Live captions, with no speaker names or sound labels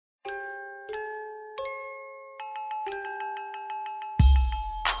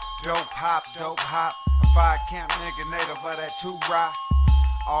Dope hop. A fire camp nigga, native of that 2 rock.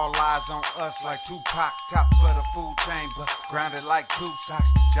 All eyes on us like Tupac. Top of the food chain, but grounded like 2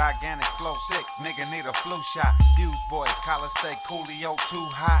 socks. Gigantic flow, sick, nigga need a flu shot. Hughes boys, collar stay coolio, too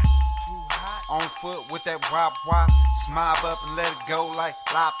hot. On foot with that wop. Smob up and let it go like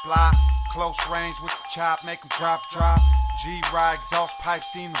blah. Close range with the chop, make 'em drop. G-Ride, exhaust pipe,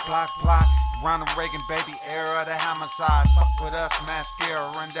 steam the block. Ronald Reagan, baby, era of the homicide. Fuck with us,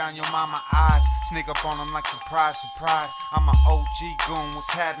 mascara, run down your mama eyes. Sneak up on them like surprise. I'm an OG goon, what's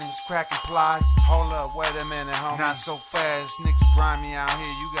happening, what's cracking plies. Hold up, wait a minute, homie. Not so fast, niggas grimy out here,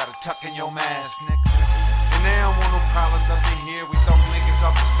 you gotta tuck in your mask, nigga. And they don't want no problems up in here. We throw niggas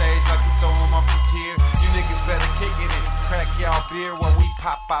off the stage like we throw them off the tier. You niggas better kick it and crack y'all beer while we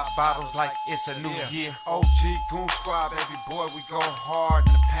pop out bottles like it's a new year. OG Goon Squad, baby boy, we go hard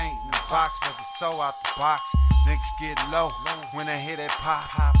in the paint, in the box, but we so out the box. Niggas get low when they hear that pop.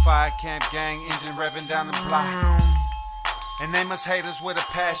 Fire camp gang engine revving down the block. And they must hate us with a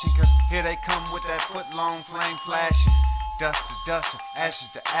passion, cause here they come with that foot-long flame flashing. Dust to dust, ashes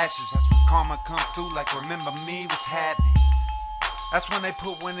to ashes. That's when karma come through like remember me was happening. That's when they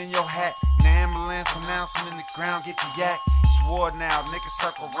put one in your hat. And the ambulance pronounce them in the ground, get the yak. It's war now, niggas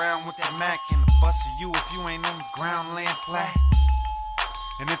circle around with that Mac. And the bust of you if you ain't on the ground laying flat.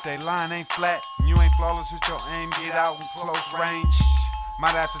 And if they line ain't flat, and you ain't flawless with your aim, get out in close range.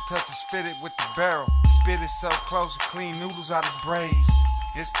 Might have to touch his fitted with the barrel. Spit it so close to clean noodles out his braids.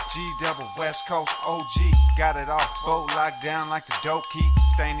 It's the G-double West Coast OG. Got it off boat locked down like the dope key.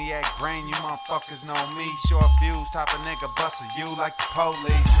 Stainiac brain, you motherfuckers know me. Short fuse, type of nigga bustin' you like the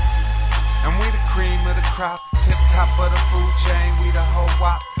police. And we the cream of the crop, tip top of the food chain. We the whole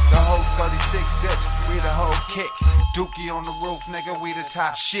wop, the whole 36 zips. We the whole kick. Dookie on the roof, nigga, we the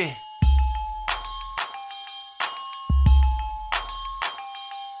top shit.